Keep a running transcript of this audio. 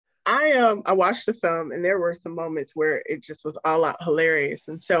I watched the film and there were some moments where it just was all out hilarious.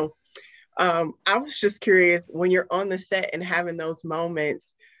 And so I was just curious when you're on the set and having those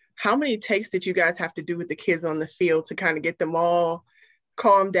moments, how many takes did you guys have to do with the kids on the field to kind of get them all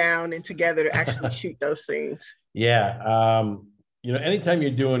calm down and together to actually shoot those scenes? Yeah. Anytime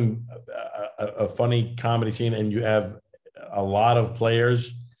you're doing a funny comedy scene and you have a lot of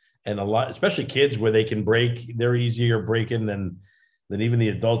players and a lot, especially kids where they can break, they're easier breaking than even the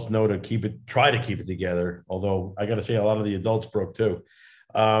adults know to try to keep it together. Although I got to say a lot of the adults broke too.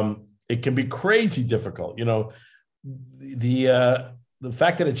 It can be crazy difficult. The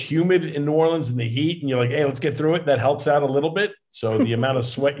fact that it's humid in New Orleans and the heat and you're like, hey, let's get through it. That helps out a little bit. So the amount of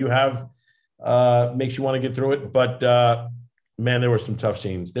sweat you have makes you want to get through it. But man, there were some tough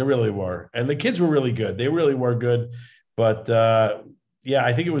scenes. There really were. And the kids were really good. They really were good. But yeah,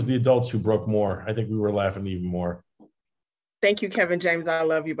 I think it was the adults who broke more. I think we were laughing even more. Thank you, Kevin James. I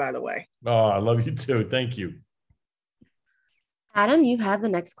love you, by the way. Oh, I love you too. Thank you. Adam, you have the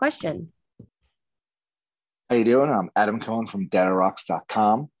next question. How you doing? I'm Adam Cohen from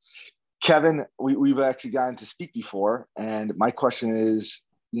datarocks.com. Kevin, we've actually gotten to speak before, and my question is,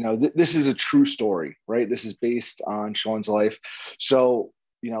 this is a true story, right? This is based on Sean's life. So,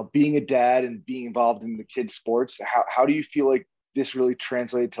 being a dad and being involved in the kids' sports, how do you feel like this really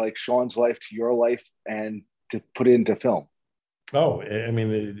translated to like Sean's life to your life and to put it into film? Oh, I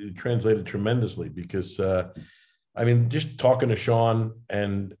mean, it translated tremendously because, just talking to Sean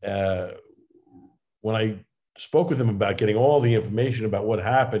and when I spoke with him about getting all the information about what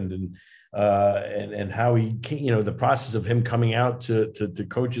happened and how he came, the process of him coming out to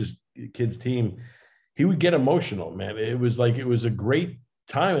coach his kids team, he would get emotional, man. It was a great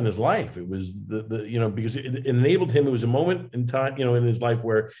time in his life. It was because it enabled him. It was a moment in time, in his life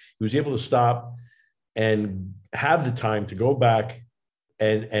where he was able to stop and have the time to go back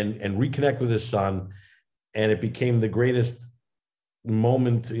and reconnect with his son. And it became the greatest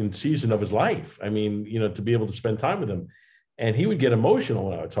moment in season of his life. I mean, to be able to spend time with him. And he would get emotional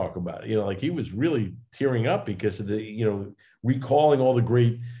when I would talk about it. He was really tearing up because of the, recalling all the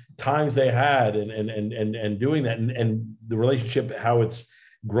great times they had and doing that and the relationship, how it's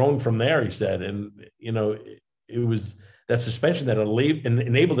grown from there, he said. And, it was that suspension that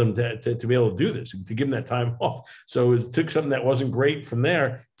enabled him to be able to do this, to give him that time off. So it took something that wasn't great from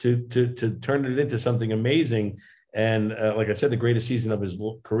there to turn it into something amazing. And like I said, the greatest season of his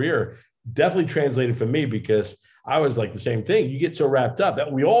career definitely translated for me because I was like the same thing. You get so wrapped up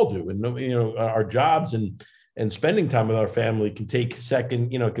that we all do. And, our jobs and spending time with our family can take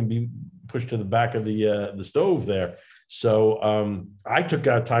second, can be pushed to the back of the stove there. So I took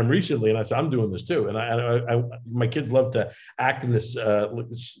out time recently and I said, I'm doing this too. And I my kids love to act in this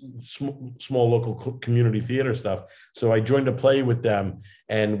small local community theater stuff. So I joined a play with them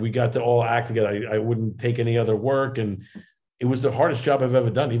and we got to all act together. I wouldn't take any other work. And it was the hardest job I've ever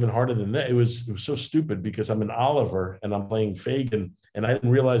done, even harder than that. It was so stupid because I'm an Oliver and I'm playing Fagin and I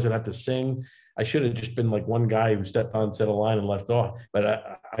didn't realize I'd have to sing. I should have just been like one guy who stepped on, said a line and left off,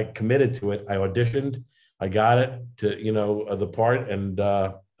 but I committed to it. I auditioned. I got it to, the part, and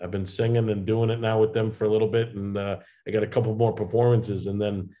I've been singing and doing it now with them for a little bit, and I got a couple more performances, and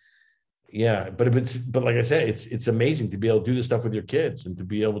then, yeah. But like I said, it's amazing to be able to do this stuff with your kids and to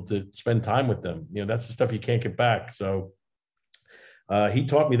be able to spend time with them. That's the stuff you can't get back. So he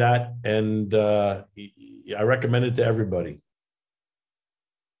taught me that, and I recommend it to everybody.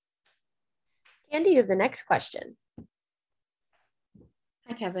 Andy, you have the next question.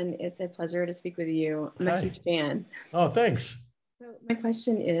 Hi, Kevin. It's a pleasure to speak with you. I'm a huge fan. Oh, thanks. So my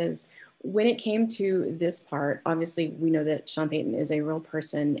question is, when it came to this part, obviously we know that Sean Payton is a real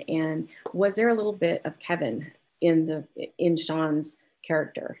person. And was there a little bit of Kevin in Sean's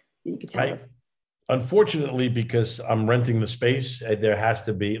character that you could tell us? Unfortunately, because I'm renting the space, there has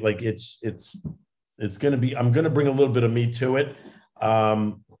to be it's going to be, I'm going to bring a little bit of me to it.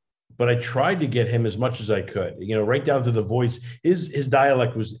 But I tried to get him as much as I could, right down to the voice. His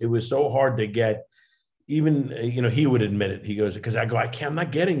dialect was so hard to get. Even, he would admit it. He goes, because I go, I'm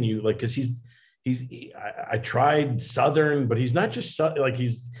not getting you. Because I tried Southern, but he's not just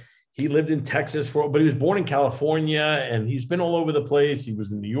he lived in Texas but he was born in California and he's been all over the place. He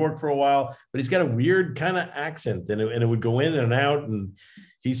was in New York for a while, but he's got a weird kind of accent and it would go in and out. And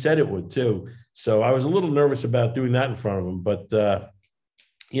he said it would too. So I was a little nervous about doing that in front of him, but,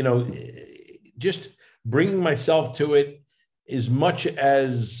 just bringing myself to it as much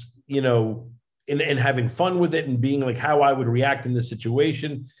as, and having fun with it and being like how I would react in this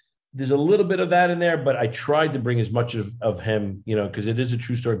situation. There's a little bit of that in there, but I tried to bring as much of him, because it is a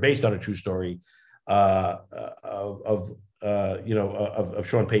true story based on a true story of of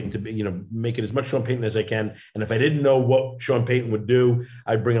Sean Payton to be, make it as much Sean Payton as I can. And if I didn't know what Sean Payton would do,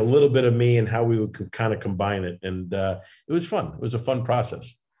 I'd bring a little bit of me and how we would kind of combine it. And it was fun. It was a fun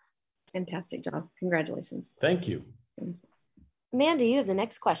process. Fantastic job. Congratulations. Thank you. Amanda, you have the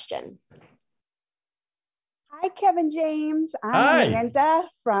next question. Hi, Kevin James. I'm Hi. Amanda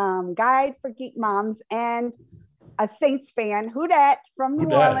from Guide for Geek Moms and a Saints fan, who dat from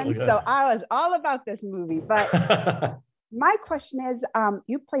New Orleans. So I was all about this movie. But my question is,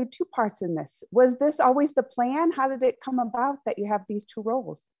 you played two parts in this. Was this always the plan? How did it come about that you have these two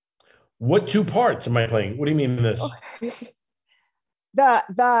roles? What two parts am I playing? What do you mean in this?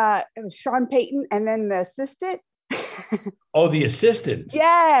 The it was Sean Payton and then the assistant. Oh, the assistant.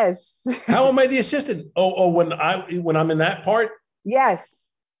 Yes. How am I the assistant? Oh, when I'm in that part? Yes.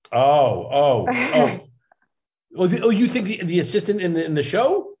 Oh, you think the assistant in the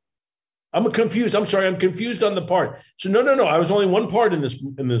show? I'm confused. I'm sorry. I'm confused on the part. So no. I was only one part in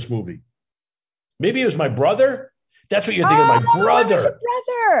this movie. Maybe it was my brother. That's what you're thinking. My brother. It was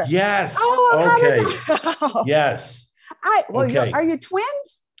your brother. Yes. Oh, okay. Yes. Okay. Are you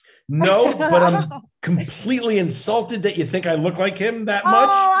twins? No, but I'm completely insulted that you think I look like him that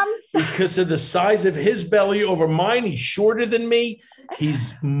much because of the size of his belly over mine. He's shorter than me.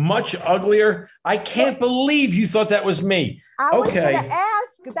 He's much uglier. I can't believe you thought that was me. I was going to ask.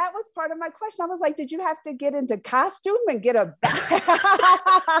 That was part of my question. I was like, did you have to get into costume and get a...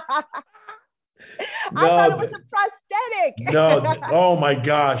 I thought it was a prosthetic. No. Oh my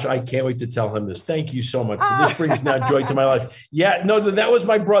gosh. I can't wait to tell him this. Thank you so much. This brings now joy to my life. Yeah, no, that was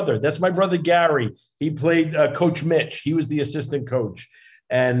my brother. That's my brother, Gary. He played Coach Mitch. He was the assistant coach.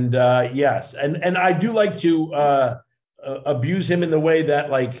 And yes. And I do like to abuse him in the way that,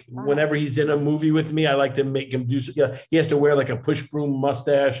 like, whenever he's in a movie with me, I like to make him do, he has to wear like a push broom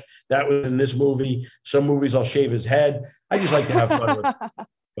mustache. That was in this movie. Some movies I'll shave his head. I just like to have fun with him.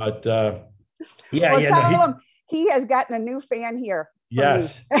 But tell him he has gotten a new fan here.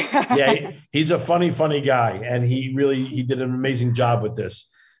 Yes. Yeah, he's a funny guy. And he did an amazing job with this.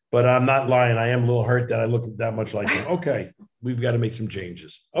 But I'm not lying. I am a little hurt that I look that much like him. Okay. We've got to make some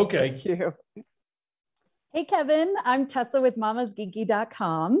changes. Okay. Thank you. Hey, Kevin. I'm Tessa with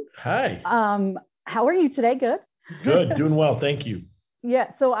mamasgeeky.com. Hi. How are you today? Good? Good. Doing well. Thank you.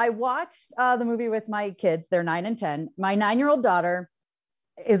 Yeah. So I watched the movie with my kids. They're 9 and 10. My 9-year-old daughter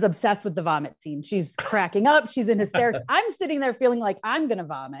is obsessed with the vomit scene. She's cracking up. She's in hysterics. I'm sitting there feeling like I'm going to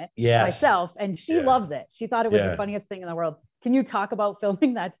vomit myself. And she loves it. She thought it was the funniest thing in the world. Can you talk about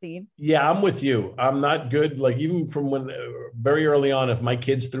filming that scene? Yeah, I'm with you. I'm not good. Like, even from when very early on, if my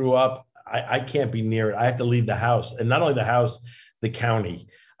kids threw up, I can't be near it. I have to leave the house, and not only the house, the county.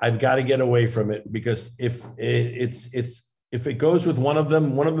 I've got to get away from it, because if it goes with one of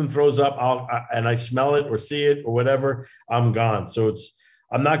them throws up, and I smell it or see it or whatever, I'm gone. So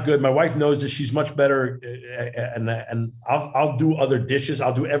I'm not good. My wife knows that she's much better, and I'll do other dishes.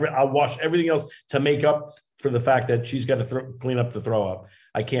 I'll wash everything else to make up for the fact that she's got to clean up the throw up.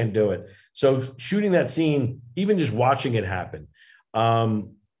 I can't do it. So shooting that scene, even just watching it happen,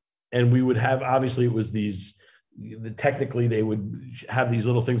 and we would have, obviously it was technically they would have these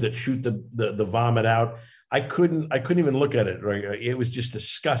little things that shoot the vomit out. I couldn't even look at it. Right? It was just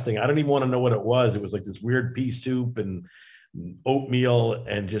disgusting. I don't even want to know what it was. It was like this weird pea soup and oatmeal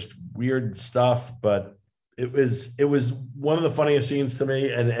and just weird stuff. But it was one of the funniest scenes to me,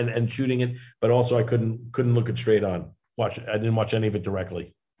 and shooting it, but also I couldn't look it straight on. I didn't watch any of it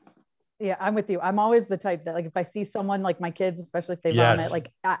directly. Yeah, I'm with you. I'm always the type that, like, if I see someone, like my kids, especially if they vomit,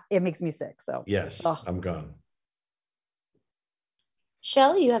 like it makes me sick. So yes, I'm gone.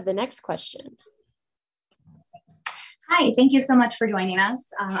 Shell, you have the next question. Hi, thank you so much for joining us.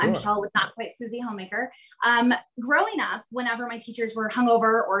 Sure. I'm Shell with Not Quite Susie Homemaker. Growing up, whenever my teachers were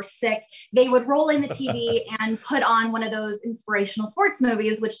hungover or sick, they would roll in the TV and put on one of those inspirational sports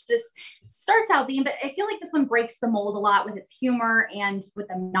movies, which this starts out being, but I feel like this one breaks the mold a lot with its humor and with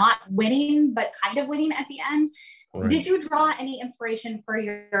them not winning, but kind of winning at the end. Right. Did you draw any inspiration for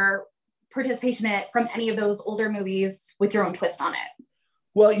your participation in it from any of those older movies with your own twist on it?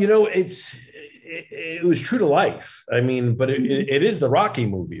 Well, it was true to life. I mean, but it is the Rocky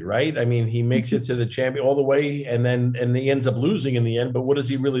movie, right? I mean, he makes it to the champion all the way, and he ends up losing in the end. But what does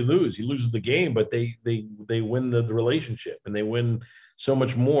he really lose? He loses the game, but they win the relationship, and they win so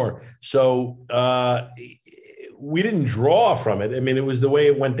much more. So we didn't draw from it. I mean, it was the way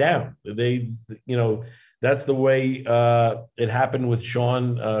it went down. That's the way it happened with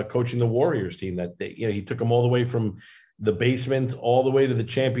Sean coaching the Warriors team. That he took them all the way from the basement all the way to the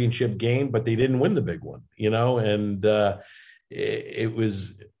championship game, but they didn't win the big one, and it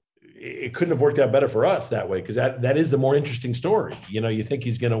it couldn't have worked out better for us that way, because that is the more interesting story. You think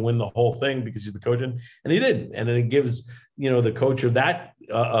he's going to win the whole thing because he's the coach, and he didn't. And then it gives the coach of that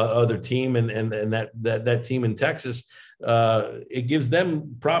other team and that team in Texas, it gives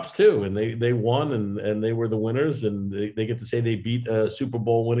them props too, and they won and they were the winners, and they get to say they beat a Super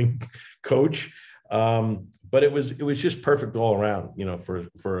Bowl winning coach. But it was just perfect all around,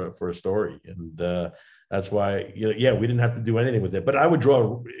 for a story. And that's why, we didn't have to do anything with it. But I would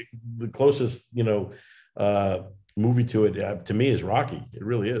draw the closest, movie to it, to me, is Rocky. It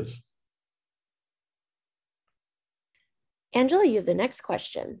really is. Angela, you have the next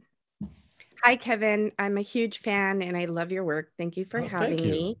question. Hi, Kevin. I'm a huge fan and I love your work. Thank you for having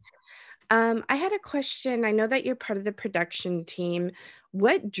me. I had a question. I know that you're part of the production team.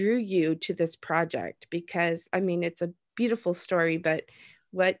 What drew you to this project? Because, it's a beautiful story, but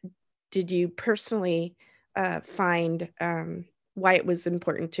what did you personally find why it was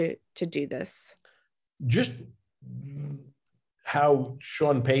important to do this? Just how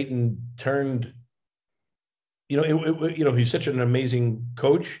Sean Payton turned, he's such an amazing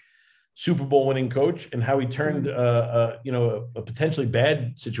coach, Super Bowl winning coach, and how he turned a potentially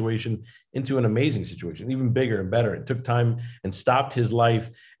bad situation into an amazing situation, even bigger and better. It took time and stopped his life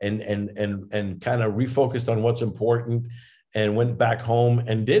and kind of refocused on what's important, and went back home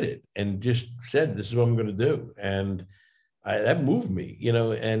and did it, and just said, "This is what I'm going to do." And that moved me,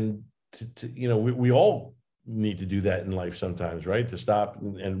 and we all need to do that in life sometimes, right? To stop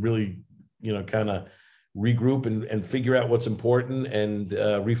and really, kind of regroup and figure out what's important, and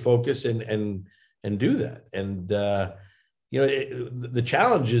refocus and do that. And the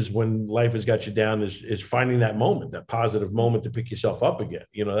challenge is, when life has got you down, is finding that moment, that positive moment to pick yourself up again.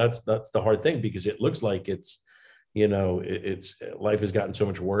 That's the hard thing, because it looks like it's life has gotten so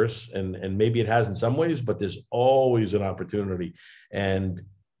much worse, and maybe it has in some ways, but there's always an opportunity. And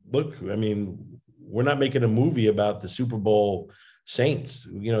look, we're not making a movie about the Super Bowl Saints.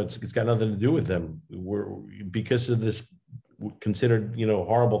 It's got nothing to do with them. Because of this considered,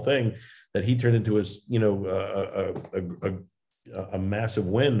 horrible thing that he turned into a massive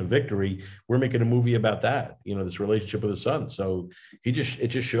win, a victory. We're making a movie about that, this relationship with his son. So it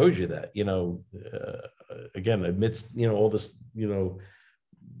just shows you that, again, amidst, all this,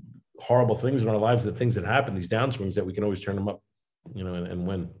 horrible things in our lives, the things that happen, these downswings, that we can always turn them up, and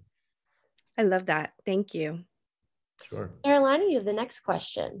win. I love that. Thank you. Sure. Carolina, you have the next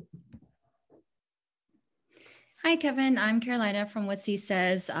question. Hi, Kevin. I'm Carolina from What C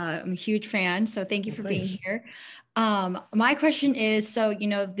Says. I'm a huge fan, so thank you for being here. My question is, so,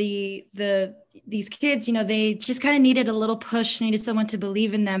 these kids, they just kind of needed a little push, needed someone to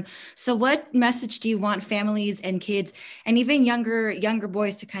believe in them. So what message do you want families and kids, and even younger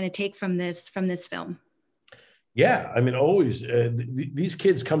boys, to kind of take from this film? Yeah, always these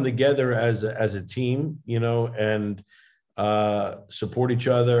kids come together as a team, and support each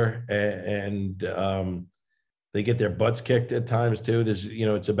other, and they get their butts kicked at times too. There's,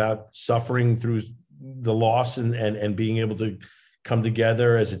 it's about suffering through the loss and being able to come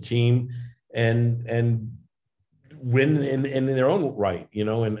together as a team and win in their own right,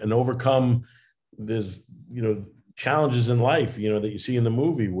 and overcome. There's, challenges in life, that you see in the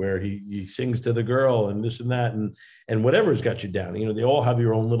movie, where he sings to the girl and this and that, and whatever's got you down. They all have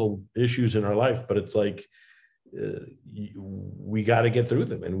your own little issues in our life, but it's like, we got to get through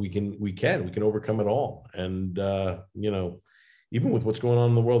them, and we can overcome it all. And even with what's going on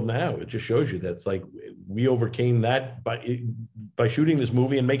in the world now, it just shows you that's like, we overcame that by shooting this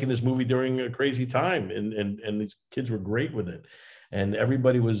movie and making this movie during a crazy time, and these kids were great with it, and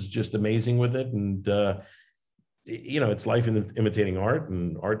everybody was just amazing with it. And it's life imitating art,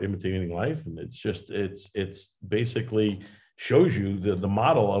 and art imitating life, and it's basically shows you the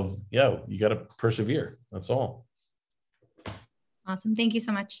model of, you got to persevere. That's all. Awesome. Thank you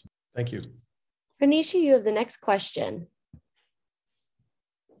so much. Thank you. Renisha, you have the next question.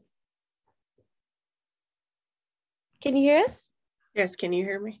 Can you hear us? Yes, can you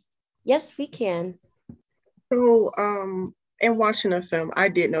hear me? Yes, we can. So, in watching the film, I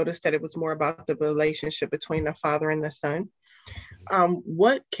did notice that it was more about the relationship between the father and the son.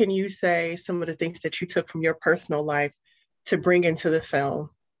 What can you say, some of the things that you took from your personal life to bring into the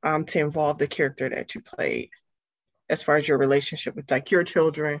film, to involve the character that you played, as far as your relationship with like your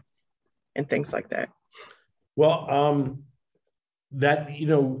children and things like that? Well, that,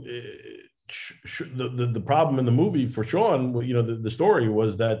 the problem in the movie for Sean, the story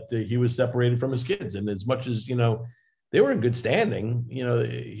was that he was separated from his kids, and as much as they were in good standing,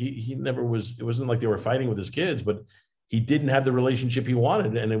 he never was. It wasn't like they were fighting with his kids, but he didn't have the relationship he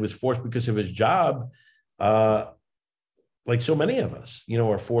wanted, and it was forced because of his job. like so many of us,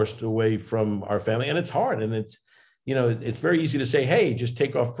 are forced away from our family, and it's hard. And it's, it's very easy to say, hey, just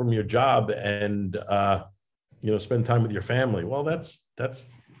take off from your job and, spend time with your family. Well, that's,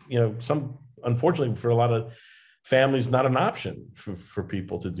 unfortunately for a lot of families, not an option for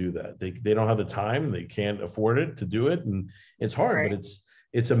people to do that. They don't have the time, they can't afford it to do it. And it's hard, Right. but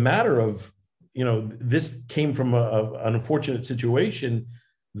it's a matter of, this came from an unfortunate situation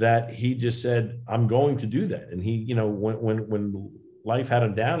that he just said, I'm going to do that. And he, when life had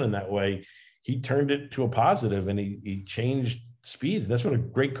him down in that way, he turned it to a positive, and he changed speeds. That's what a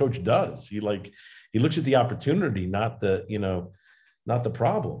great coach does. He looks at the opportunity, not the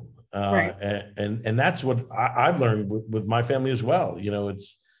problem. Right. And that's what I've learned with my family as well.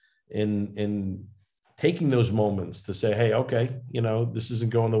 It's in taking those moments to say, hey, okay, this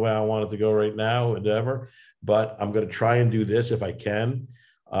isn't going the way I want it to go right now, whatever, but I'm going to try and do this if I can,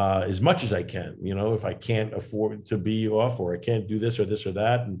 as much as I can, if I can't afford to be off, or I can't do this or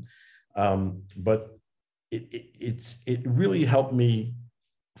that. And, but it really helped me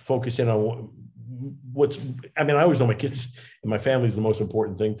focus in on I always know my kids and my family is the most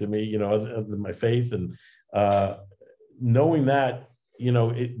important thing to me, other than my faith, and knowing that,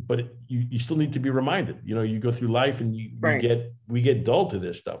 but you still need to be reminded, you go through life, and we get dull to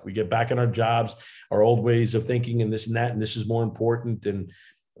this stuff. We get back in our jobs, our old ways of thinking, and this and that, and this is more important. And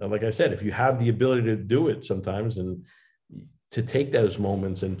like I said, if you have the ability to do it sometimes, and to take those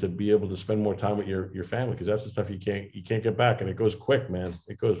moments and to be able to spend more time with your family, because that's the stuff you can't get back. And it goes quick, man.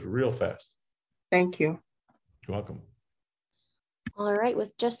 It goes real fast. Thank you. You're welcome. All right,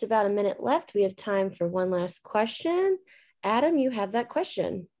 with just about a minute left, we have time for one last question. Adam, you have that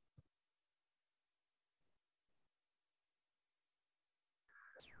question.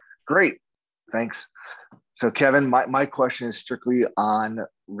 Great, thanks. So Kevin, my question is strictly on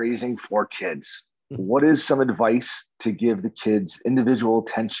raising 4 kids. What is some advice to give the kids individual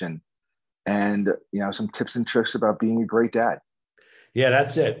attention, and some tips and tricks about being a great dad? Yeah,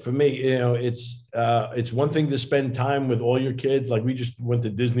 that's it for me. It's one thing to spend time with all your kids. Like, we just went to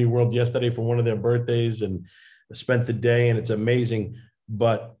Disney World yesterday for one of their birthdays and spent the day, and it's amazing.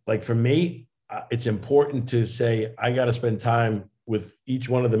 But like for me, it's important to say, I got to spend time with each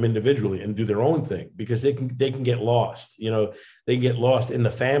one of them individually and do their own thing, because they can get lost. They get lost in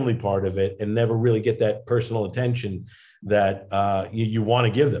the family part of it and never really get that personal attention that you want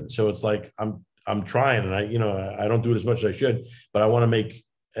to give them. So it's like, I'm trying, and I don't do it as much as I should, but I want to make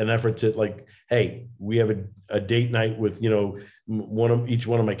an effort to, like, hey, we have a date night with, each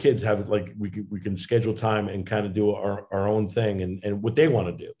one of my kids have, like, we can schedule time and kind of do our own thing and what they want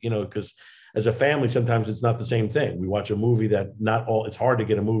to do, because as a family, sometimes it's not the same thing. We watch a movie that it's hard to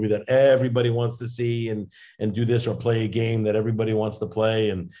get a movie that everybody wants to see and do this, or play a game that everybody wants to play.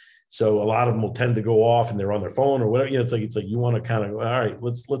 And so a lot of them will tend to go off and they're on their phone or whatever. It's like you want to kind of, all right,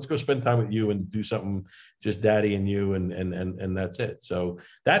 let's go spend time with you and do something, just daddy and you, and that's it. So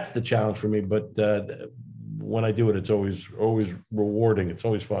that's the challenge for me. But when I do it, it's always rewarding. It's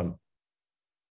always fun.